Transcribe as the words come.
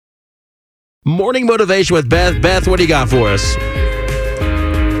Morning motivation with Beth. Beth, what do you got for us?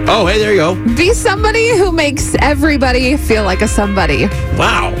 Oh, hey, there you go. Be somebody who makes everybody feel like a somebody.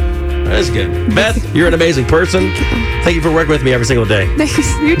 Wow. That's good. Beth, you're an amazing person. Thank you for working with me every single day. Thanks.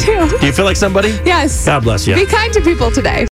 You too. Do you feel like somebody? Yes. God bless you. Be kind to people today.